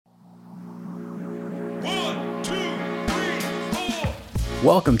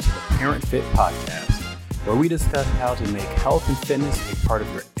Welcome to the Parent Fit Podcast, where we discuss how to make health and fitness a part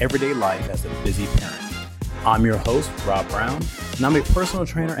of your everyday life as a busy parent. I'm your host, Rob Brown, and I'm a personal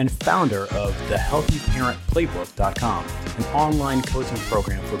trainer and founder of the HealthyParentPlaybook.com, an online coaching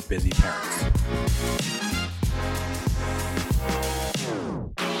program for busy parents.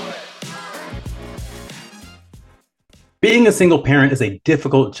 Being a single parent is a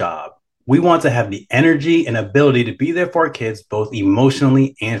difficult job. We want to have the energy and ability to be there for our kids, both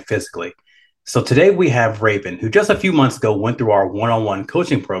emotionally and physically. So today we have Raven, who just a few months ago went through our one-on-one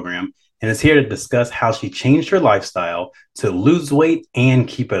coaching program and is here to discuss how she changed her lifestyle to lose weight and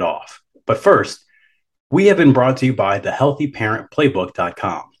keep it off. But first, we have been brought to you by the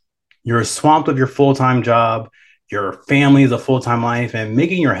HealthyParentPlaybook.com. You're swamped with your full-time job, your family is a full-time life, and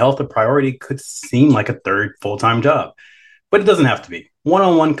making your health a priority could seem like a third full-time job. But it doesn't have to be.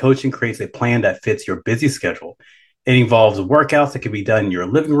 One-on-one coaching creates a plan that fits your busy schedule. It involves workouts that can be done in your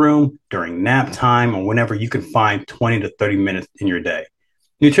living room, during nap time, or whenever you can find 20 to 30 minutes in your day.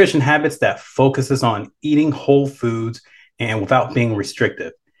 Nutrition habits that focuses on eating whole foods and without being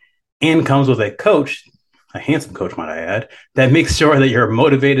restrictive. And comes with a coach, a handsome coach might I add, that makes sure that you're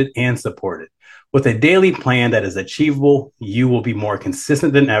motivated and supported. With a daily plan that is achievable, you will be more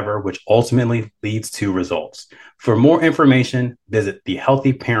consistent than ever, which ultimately leads to results. For more information, visit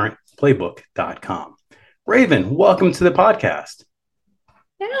thehealthyparentplaybook.com. Raven, welcome to the podcast.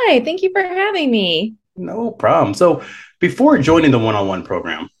 Hi, thank you for having me. No problem. So before joining the one-on-one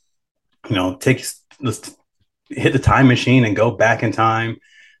program, let's hit the time machine and go back in time.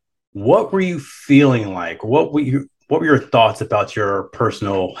 What were you feeling like? What were your thoughts about your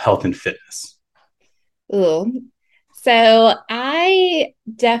personal health and fitness? Ooh. So I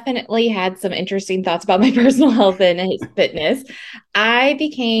definitely had some interesting thoughts about my personal health and fitness. I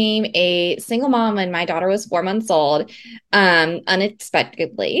became a single mom when my daughter was 4 months old,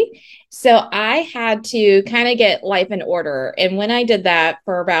 unexpectedly. So I had to kind of get life in order. And when I did that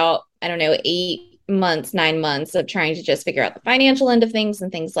for about, 8 months, 9 months of trying to just figure out the financial end of things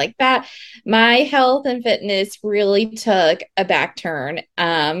and things like that, my health and fitness really took a back turn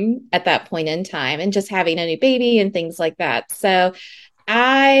at that point in time, and just having a new baby and things like that. So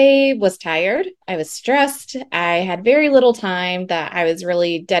I was tired. I was stressed. I had very little time that I was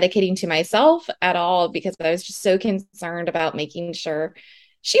really dedicating to myself at all, because I was just so concerned about making sure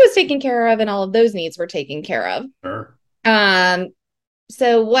she was taken care of and all of those needs were taken care of. Sure.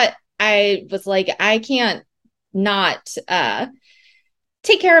 So what I was like, I can't not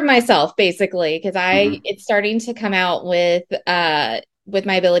take care of myself, basically, because it's starting to come out with my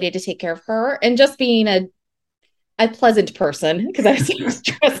ability to take care of her and just being a pleasant person, because I was so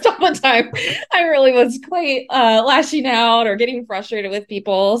stressed all the time. I really was quite lashing out or getting frustrated with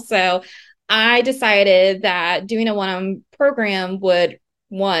people. So I decided that doing a one-on-one program would,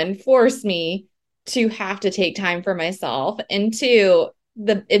 one, force me to have to take time for myself, and two,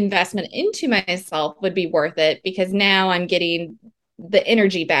 the investment into myself would be worth it, because now I'm getting the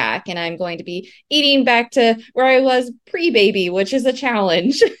energy back and I'm going to be eating back to where I was pre-baby, which is a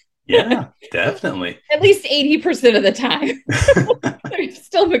challenge. Yeah, definitely. At least 80% of the time. There's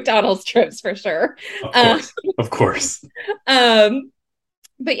still McDonald's trips for sure. Of course.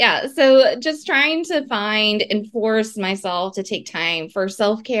 But yeah, so just trying to find and force myself to take time for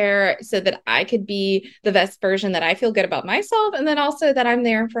self-care so that I could be the best version that I feel good about myself. And then also that I'm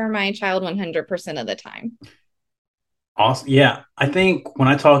there for my child 100% of the time. Awesome. Yeah. I think when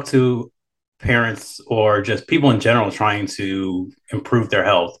I talk to parents or just people in general trying to improve their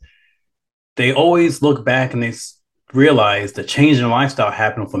health, they always look back and realize the change in lifestyle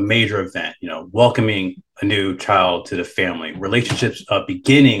happened with a major event, welcoming a new child to the family, relationships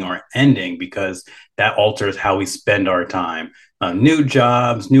beginning or ending, because that alters how we spend our time. New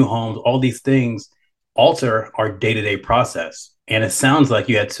jobs, new homes, all these things alter our day-to-day process. And it sounds like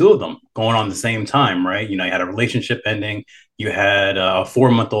you had two of them going on at the same time, right? You had a relationship ending, you had a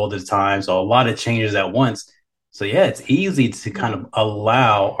 4-month-old at the time. So a lot of changes at once. So yeah, it's easy to kind of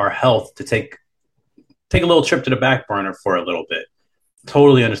allow our health to take a little trip to the back burner for a little bit.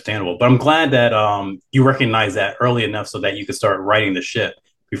 Totally understandable. But I'm glad that you recognize that early enough so that you could start righting the ship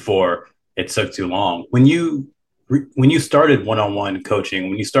before it took too long. When you started one-on-one coaching,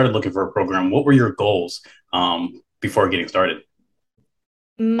 when you started looking for a program, what were your goals before getting started?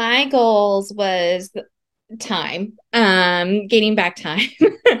 My goals was time, gaining back time.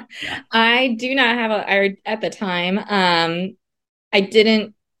 I do not have at the time, I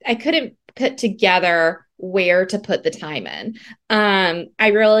couldn't put together where to put the time in. I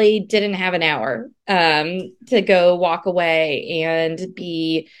really didn't have an hour to go walk away and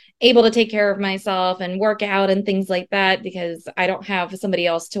be able to take care of myself and work out and things like that because I don't have somebody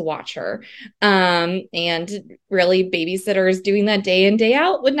else to watch her. And really, babysitters doing that day in, day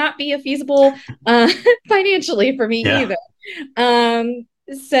out would not be a feasible financially for me Yeah. either.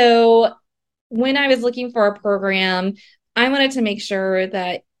 So when I was looking for a program, I wanted to make sure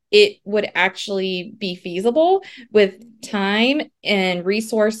that it would actually be feasible with time and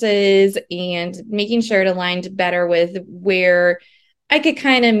resources and making sure it aligned better with where I could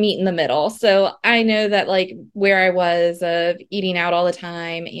kind of meet in the middle. So I know that like where I was of eating out all the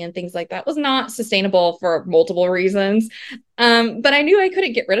time and things like that was not sustainable for multiple reasons. But I knew I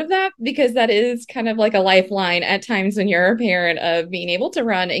couldn't get rid of that because that is kind of like a lifeline at times when you're a parent of being able to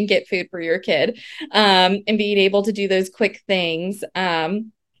run and get food for your kid, and being able to do those quick things.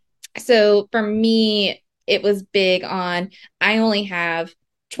 So for me, it was big on I only have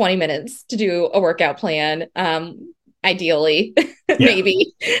 20 minutes to do a workout plan. Ideally, Yeah.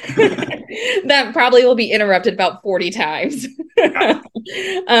 maybe that probably will be interrupted about 40 times.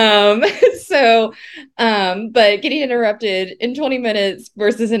 um, so, but getting interrupted in 20 minutes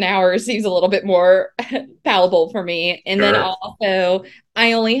versus an hour seems a little bit more palatable for me. And then Sure. also,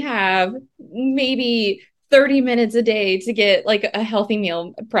 I only have maybe 30 minutes a day to get like a healthy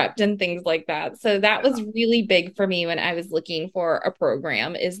meal prepped and things like that. So that was really big for me when I was looking for a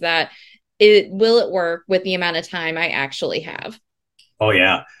program is that it work with the amount of time I actually have? Oh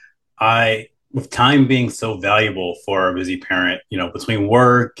yeah. I with time being so valuable for a busy parent, between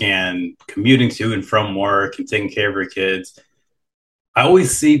work and commuting to and from work and taking care of your kids, I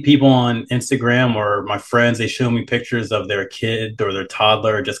always see people on Instagram or my friends, they show me pictures of their kid or their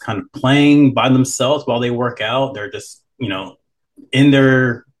toddler just kind of playing by themselves while they work out. They're just, in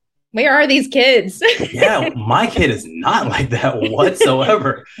their Where are these kids? yeah, my kid is not like that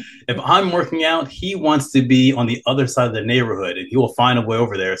whatsoever. If I'm working out, he wants to be on the other side of the neighborhood and he will find a way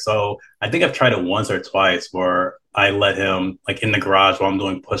over there. So I think I've tried it once or twice where I let him like in the garage while I'm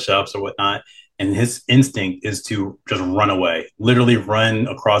doing push-ups or whatnot. And his instinct is to just run away, literally run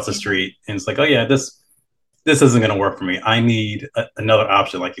across the street. And it's like, oh yeah, this isn't going to work for me. I need another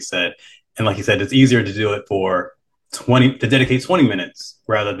option, like you said. And like you said, it's easier to do it for 20 to dedicate 20 minutes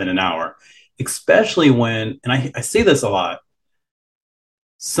rather than an hour, especially when, and I say this a lot,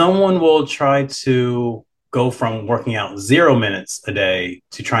 someone will try to go from working out 0 minutes a day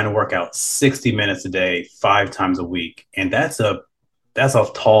to trying to work out 60 minutes a day, 5 times a week. And that's a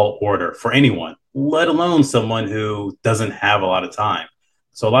tall order for anyone, let alone someone who doesn't have a lot of time.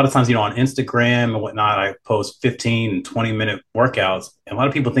 So a lot of times, on Instagram and whatnot, I post 15 and 20-minute workouts. And a lot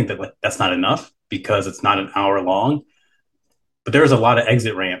of people think that like, that's not enough because it's not an hour long. But there's a lot of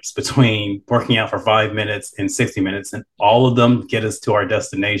exit ramps between working out for 5 minutes and 60 minutes, and all of them get us to our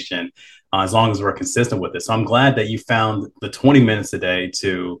destination as long as we're consistent with it. So I'm glad that you found the 20 minutes a day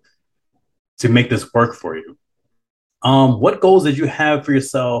to make this work for you. What goals did you have for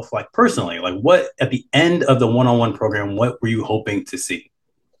yourself, like personally? Like, what at the end of the one-on-one program, what were you hoping to see?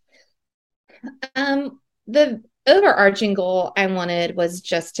 The overarching goal I wanted was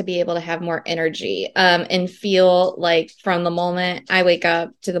just to be able to have more energy, and feel like from the moment I wake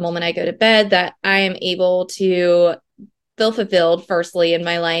up to the moment I go to bed that I am able to feel fulfilled firstly in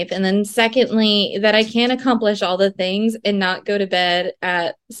my life, and then secondly that I can accomplish all the things and not go to bed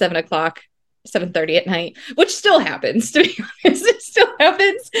at 7 o'clock 7:30 at night, which still happens, to be honest. It still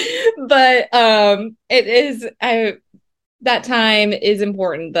happens, but it is I that time is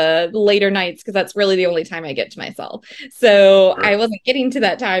important, the later nights, because that's really the only time I get to myself. So I Sure. wasn't getting to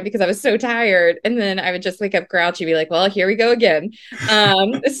that time because I was so tired. And then I would just wake up grouchy, be like, well, here we go again.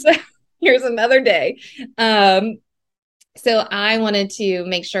 So here's another day. Um, so I wanted to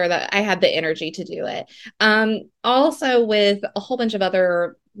make sure that I had the energy to do it. Also with a whole bunch of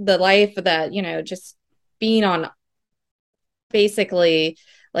other, the life that, just being on basically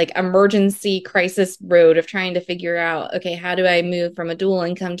like emergency crisis road of trying to figure out, okay, how do I move from a dual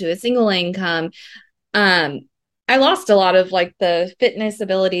income to a single income? um I lost a lot of like the fitness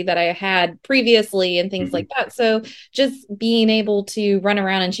ability that I had previously and things Mhm. like that. So just being able to run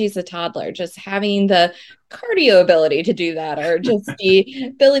around and chase a toddler, just having the cardio ability to do that, or just the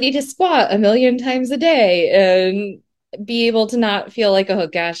ability to squat a million times a day and be able to not feel like, oh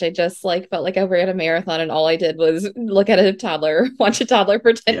gosh, I just like felt like I ran a marathon and all I did was look at a toddler, watch a toddler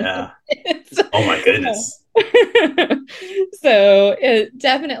for 10 Yeah. minutes. Oh my goodness. So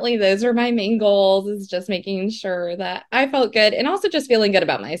definitely those are my main goals, is just making sure that I felt good and also just feeling good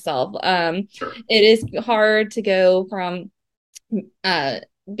about myself. Sure. It is hard to go from uh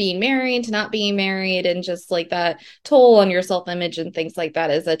being married to not being married, and just like that toll on your self-image and things like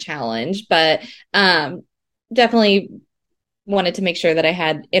that is a challenge. But definitely wanted to make sure that I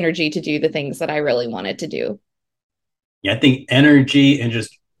had energy to do the things that I really wanted to do. Yeah, I think energy and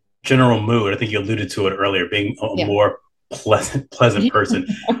just general mood. I think you alluded to it earlier, being a Yeah. more pleasant person.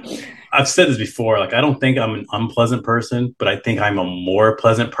 I've said this before. Like, I don't think I'm an unpleasant person, but I think I'm a more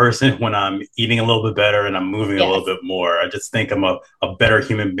pleasant person when I'm eating a little bit better and I'm moving a little Yes. bit more. I just think I'm a better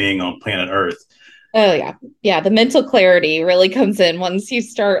human being on planet Earth. Oh yeah. Yeah. The mental clarity really comes in once you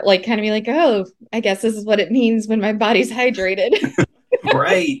start like kind of be like, oh, I guess this is what it means when my body's hydrated.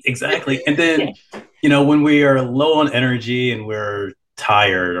 Right, exactly. And then, Yeah. when we are low on energy and we're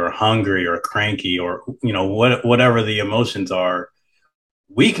tired or hungry or cranky or, whatever the emotions are,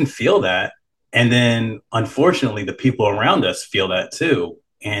 we can feel that. And then unfortunately, the people around us feel that too.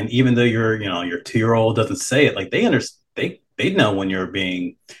 And even though your 2-year old doesn't say it, like they understand, they know when you're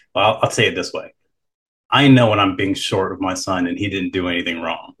being, well, I'll say it this way. I know when I'm being short with my son and he didn't do anything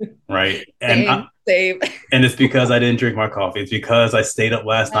wrong. Right. Same, same. And it's because I didn't drink my coffee. It's because I stayed up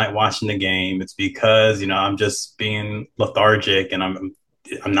last night watching the game. It's because, I'm just being lethargic and I'm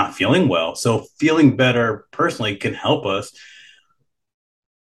not feeling well. So feeling better personally can help us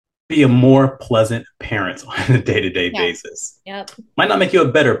be a more pleasant parent on a day-to-day Yeah. basis. Yep. Might not make you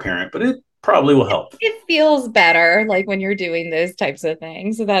a better parent, but it probably will help. It feels better like when you're doing those types of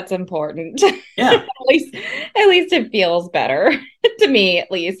things. So that's important. Yeah. At least it feels better to me,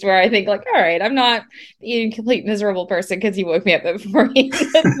 at least, where I think like, all right, I'm not being a complete miserable person because you woke me up at 4 a.m.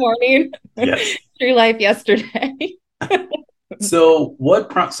 this morning. Yes. Through life yesterday. So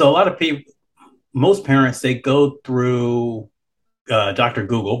a lot of people, most parents, they go through Dr.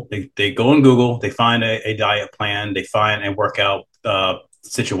 Google. They go on Google, they find a diet plan, they find a workout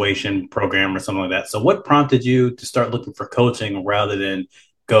situation program or something like that. So what prompted you to start looking for coaching rather than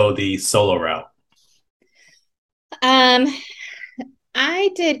go the solo route? Um, I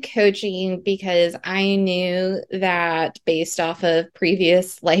did coaching because I knew that based off of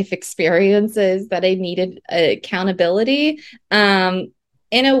previous life experiences that I needed accountability in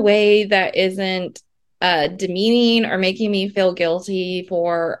a way that isn't demeaning or making me feel guilty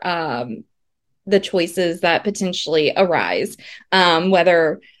for the choices that potentially arise,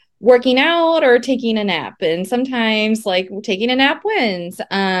 whether working out or taking a nap. And sometimes, like, taking a nap wins.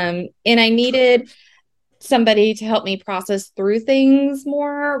 And I needed somebody to help me process through things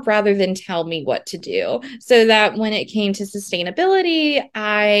more rather than tell me what to do. So that when it came to sustainability,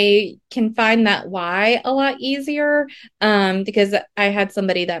 I can find that why a lot easier because I had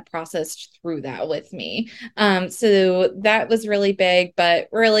somebody that processed through that with me. So that was really big, but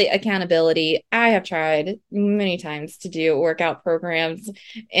really accountability. I have tried many times to do workout programs.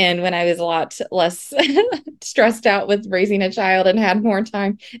 And when I was a lot less stressed out with raising a child and had more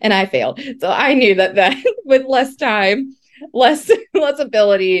time, and I failed. So I knew that with less time, less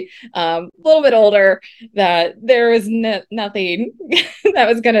ability, a little bit older, that there was nothing that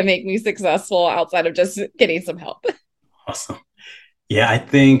was going to make me successful outside of just getting some help. Awesome. Yeah, I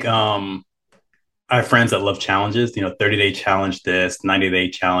think I have friends that love challenges, 30-day challenge this, 90-day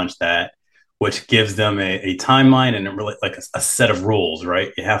challenge that, which gives them a timeline and really like a set of rules,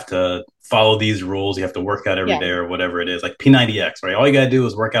 right? You have to follow these rules. You have to work out every Yeah. day or whatever it is, like P90X, right? All you got to do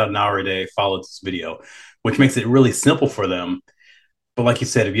is work out an hour a day, follow this video, which makes it really simple for them. But like you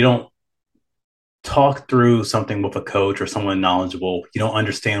said, if you don't talk through something with a coach or someone knowledgeable, you don't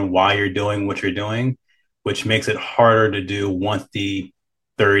understand why you're doing what you're doing, which makes it harder to do once the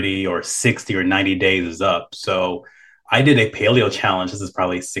 30 or 60 or 90 days is up. So I did a paleo challenge. This is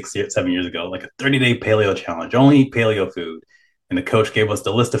probably 7 years ago, like a 30-day paleo challenge, only eat paleo food. And the coach gave us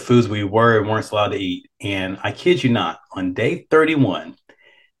the list of foods we were and weren't allowed to eat. And I kid you not, on day 31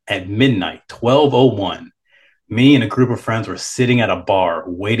 at midnight, 12:01, me and a group of friends were sitting at a bar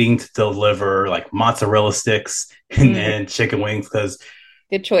waiting to deliver like mozzarella sticks and chicken wings because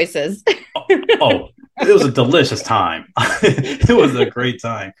Good choices. oh, it was a delicious time. It was a great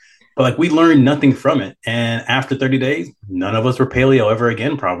time. But like we learned nothing from it. And after 30 days, none of us were paleo ever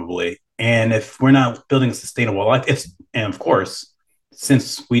again, probably. And if we're not building a sustainable life, and of course,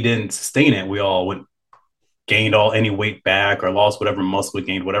 since we didn't sustain it, we all gained any weight back or lost whatever muscle we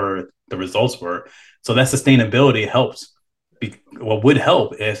gained, whatever the results were. So that sustainability helps. Would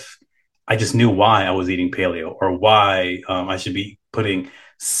help if I just knew why I was eating paleo or why I should be putting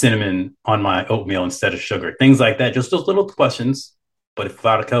cinnamon on my oatmeal instead of sugar, things like that. Just those little questions. But if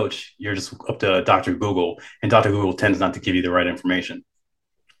without a coach, you're just up to Dr. Google, and Dr. Google tends not to give you the right information.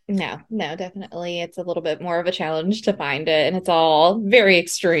 No, definitely. It's a little bit more of a challenge to find it, and it's all very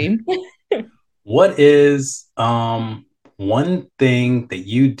extreme. What is one thing that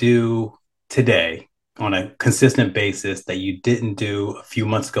you do today on a consistent basis that you didn't do a few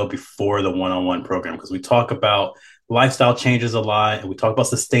months ago before the one-on-one program? Because we talk about lifestyle changes a lot and we talk about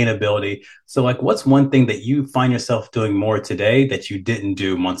sustainability. So, like, what's one thing that you find yourself doing more today that you didn't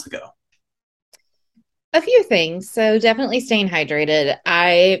do months ago? A few things. So definitely staying hydrated.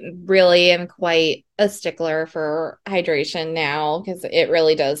 I really am quite a stickler for hydration now because it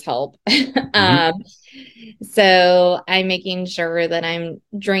really does help. Mm-hmm. um, so I'm making sure that I'm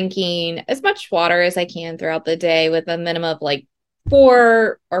drinking as much water as I can throughout the day with a minimum of like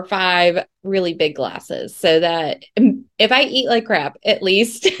 4 or 5 really big glasses so that if I eat like crap, at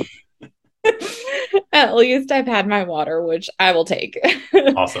least at least I've had my water, which I will take.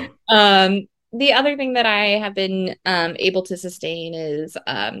 Awesome. um the other thing that I have been able to sustain is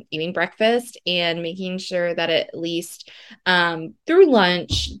eating breakfast and making sure that at least through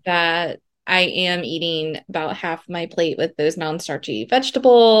lunch that I am eating about half my plate with those non-starchy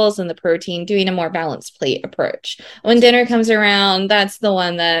vegetables and the protein, doing a more balanced plate approach. When dinner comes around, that's the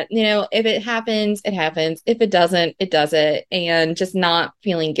one that, if it happens, it happens. If it doesn't, it doesn't. And just not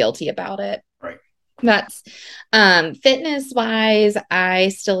feeling guilty about it. Right. That's fitness wise, I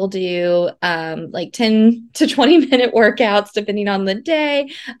still do like 10 to 20-minute workouts depending on the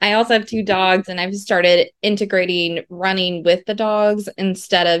day. I also have 2 dogs and I've started integrating running with the dogs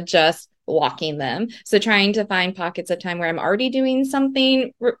instead of just walking them. So trying to find pockets of time where I'm already doing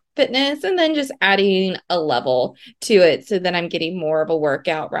something fitness and then just adding a level to it so that I'm getting more of a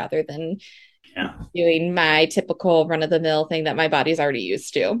workout rather than doing my typical run of the mill thing that my body's already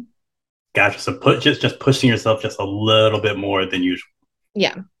used to. Gotcha. So just pushing yourself just a little bit more than usual.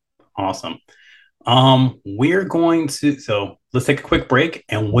 Yeah. Awesome. We're going to so let's take a quick break,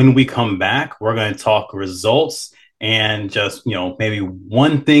 and when we come back, we're going to talk results and just maybe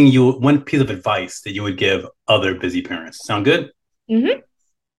one piece of advice that you would give other busy parents. Sound good? Mm-hmm.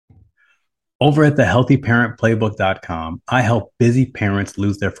 Over at the healthyparentplaybook.com, I help busy parents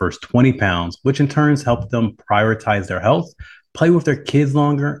lose their first 20 pounds, which in turn helps them prioritize their health, play with their kids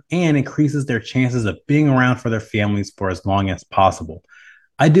longer, and increases their chances of being around for their families for as long as possible.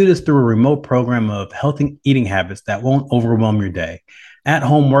 I do this through a remote program of healthy eating habits that won't overwhelm your day, at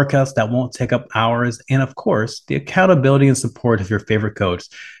home workouts that won't take up hours, and of course, the accountability and support of your favorite coach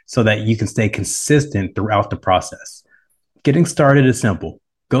so that you can stay consistent throughout the process. Getting started is simple.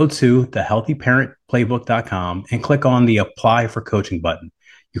 Go to thehealthyparentplaybook.com and click on the Apply for Coaching button.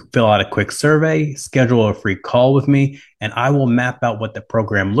 You fill out a quick survey, schedule a free call with me, and I will map out what the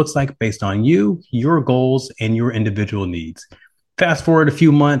program looks like based on you, your goals, and your individual needs. Fast forward a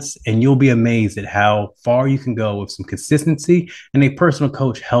few months, and you'll be amazed at how far you can go with some consistency and a personal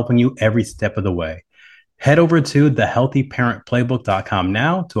coach helping you every step of the way. Head over to thehealthyparentplaybook.com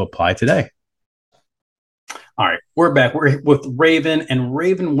now to apply today. All right, we're back. We're with Raven, and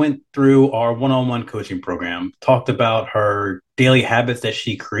Raven went through our one-on-one coaching program, talked about her daily habits that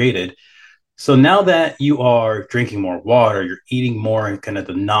she created. So now that you are drinking more water, you're eating more and kind of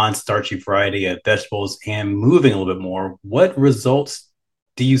the non-starchy variety of vegetables and moving a little bit more, what results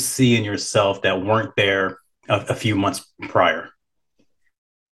do you see in yourself that weren't there a few months prior?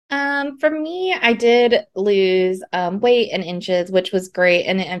 For me, I did lose weight in inches, which was great,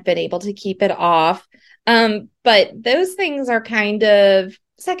 and I've been able to keep it off. But those things are kind of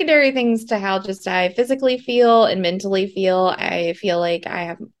secondary things to how just I physically feel and mentally feel. I feel like I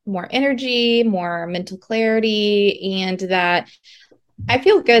have more energy, more mental clarity, and that I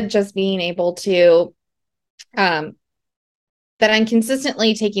feel good just being able to that I'm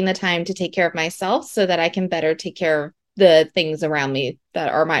consistently taking the time to take care of myself so that I can better take care of the things around me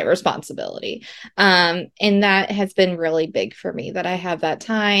that are my responsibility. And that has been really big for me that I have that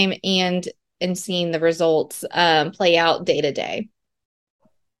time and seeing the results play out day to day.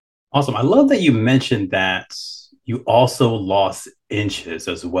 Awesome. I love that you mentioned that you also lost inches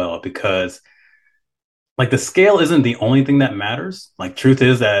as well, because like the scale isn't the only thing that matters. Like truth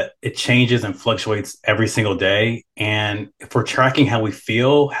is that it changes and fluctuates every single day. And if we're tracking how we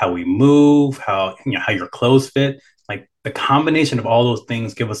feel, how we move, how your clothes fit, like the combination of all those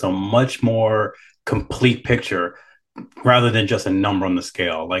things give us a much more complete picture rather than just a number on the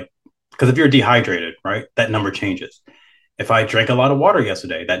scale. Like, because if you're dehydrated, right, that number changes. If I drank a lot of water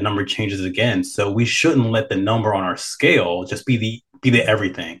yesterday, that number changes again. So we shouldn't let the number on our scale just be the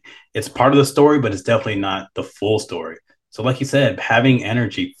everything. It's part of the story, but it's definitely not the full story. So, like you said, having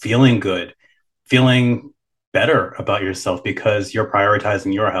energy, feeling good, feeling better about yourself because you're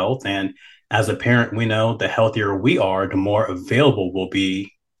prioritizing your health. And as a parent, we know the healthier we are, the more available we'll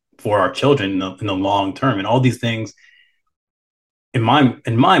be for our children in the long term. And all these things in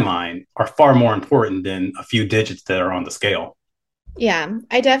my mind, are far more important than a few digits that are on the scale. Yeah,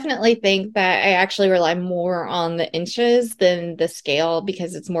 I definitely think that I actually rely more on the inches than the scale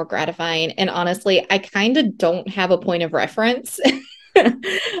because it's more gratifying. And honestly, I kind of don't have a point of reference.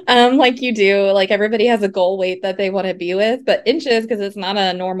 Like you do, like everybody has a goal weight that they want to be with, but inches, because it's not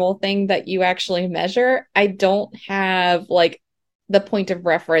a normal thing that you actually measure, I don't have like the point of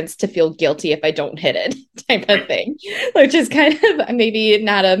reference to feel guilty if I don't hit it type of Right. thing, which is kind of maybe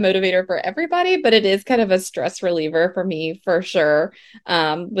not a motivator for everybody, but it is kind of a stress reliever for me for sure,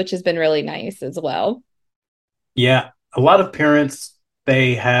 which has been really nice as well. Yeah, a lot of parents,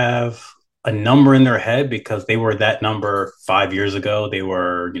 they have a number in their head because they were that number 5 years ago. They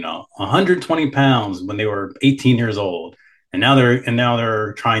were, 120 pounds when they were 18 years old, and now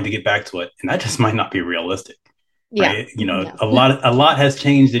they're trying to get back to it, and that just might not be realistic, Yeah. right? No. A lot has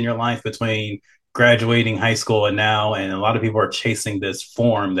changed in your life between graduating high school and now, and a lot of people are chasing this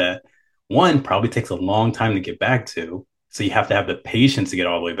form that one probably takes a long time to get back to. So you have to have the patience to get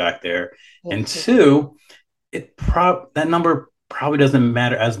all the way back there, and two, that number probably doesn't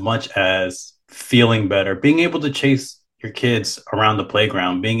matter as much as feeling better, being able to chase your kids around the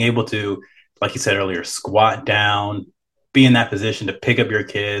playground, being able to, like you said earlier, squat down, be in that position to pick up your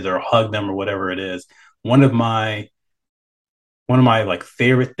kids or hug them or whatever it is. One of my like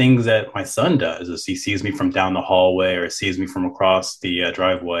favorite things that my son does is he sees me from down the hallway or sees me from across the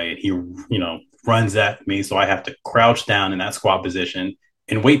driveway, and he runs at me, so I have to crouch down in that squat position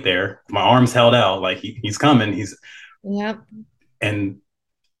and wait there, my arms held out, like he's coming. He's Yeah. And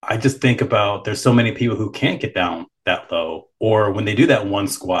I just think about, there's so many people who can't get down that low, or when they do that one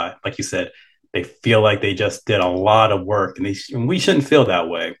squat, like you said, they feel like they just did a lot of work, and we shouldn't feel that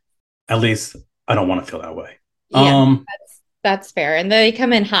way. At least I don't want to feel that way. Yeah. Um, That's fair. And they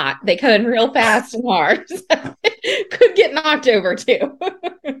come in hot. They come in real fast and hard. Could get knocked over too.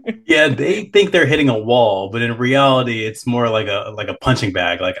 yeah, they think they're hitting a wall, but in reality, it's more like a punching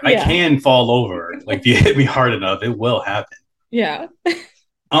bag. Like I Yeah. can fall over. Like if you hit me hard enough, it will happen. Yeah.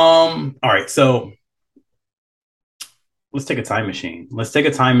 All right, so let's take a time machine. Let's take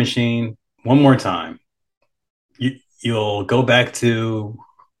a time machine one more time. You'll go back to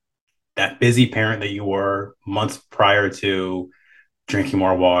that busy parent that you were months prior to drinking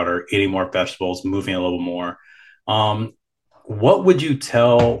more water, eating more vegetables, moving a little more. Um, what would you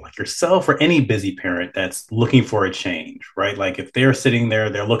tell like yourself or any busy parent that's looking for a change, right? Like if they're sitting there,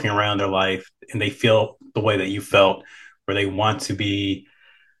 they're looking around their life and they feel the way that you felt, where they want to be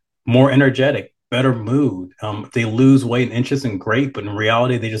more energetic, better mood. If they lose weight and inches, and great, but in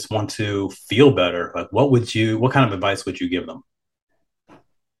reality, they just want to feel better. Like, what kind of advice would you give them?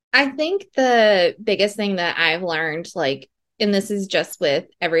 I think the biggest thing that I've learned, like, and this is just with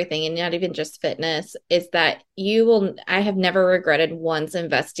everything and not even just fitness, is that I have never regretted once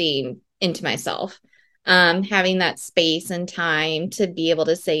investing into myself. Having that space and time to be able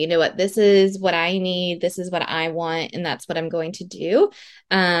to say, you know what, this is what I need, this is what I want, and that's what I'm going to do.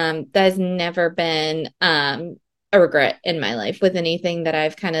 That has never been a regret in my life with anything that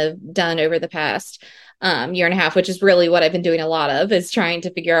I've kind of done over the past year and a half, which is really what I've been doing a lot of, is trying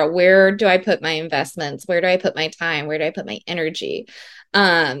to figure out where do I put my investments? Where do I put my time? Where do I put my energy?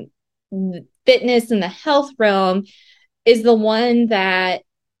 Um, Fitness in the health realm is the one that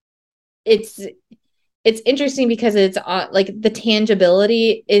it's it's interesting because it's like the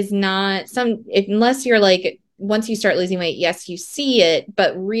tangibility is not unless you're like once you start losing weight, yes, you see it,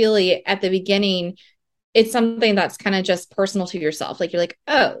 but really at the beginning it's something that's kind of just personal to yourself. Like you're like,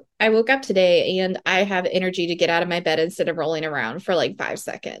 oh, I woke up today and I have energy to get out of my bed instead of rolling around for like 5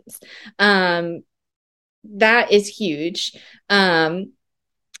 seconds. Um, that is huge.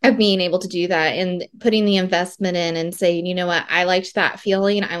 Of being able to do that and putting the investment in and saying, you know what, I liked that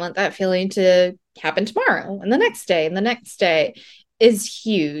feeling. I want that feeling to happen tomorrow and the next day and the next day is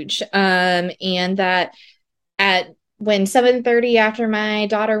huge. And that at when 7:30 after my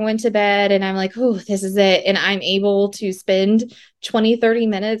daughter went to bed and I'm like, oh, this is it. And I'm able to spend 20-30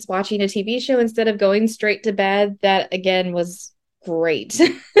 minutes watching a TV show instead of going straight to bed. That again was great.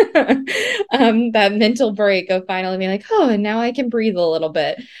 That mental break of finally being like, oh, and now I can breathe a little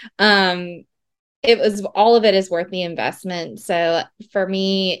bit. Um, it was all of it is worth the investment. So for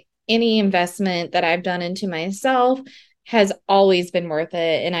me, any investment that I've done into myself has always been worth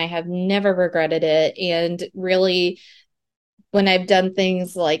it and I have never regretted it. And really, when I've done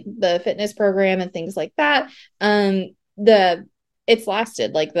things like the fitness program and things like that, the it's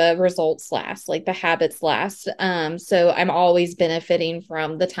lasted, like the results last, like the habits last. So I'm always benefiting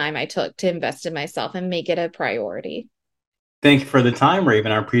from the time I took to invest in myself and make it a priority. Thank you for the time,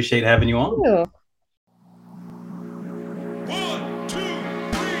 Raven. I appreciate having you on. Ooh.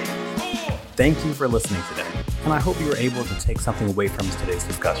 Thank you for listening today, and I hope you were able to take something away from today's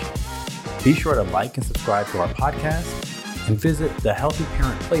discussion. Be sure to like and subscribe to our podcast and visit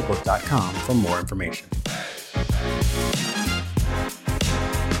thehealthyparentplaybook.com for more information.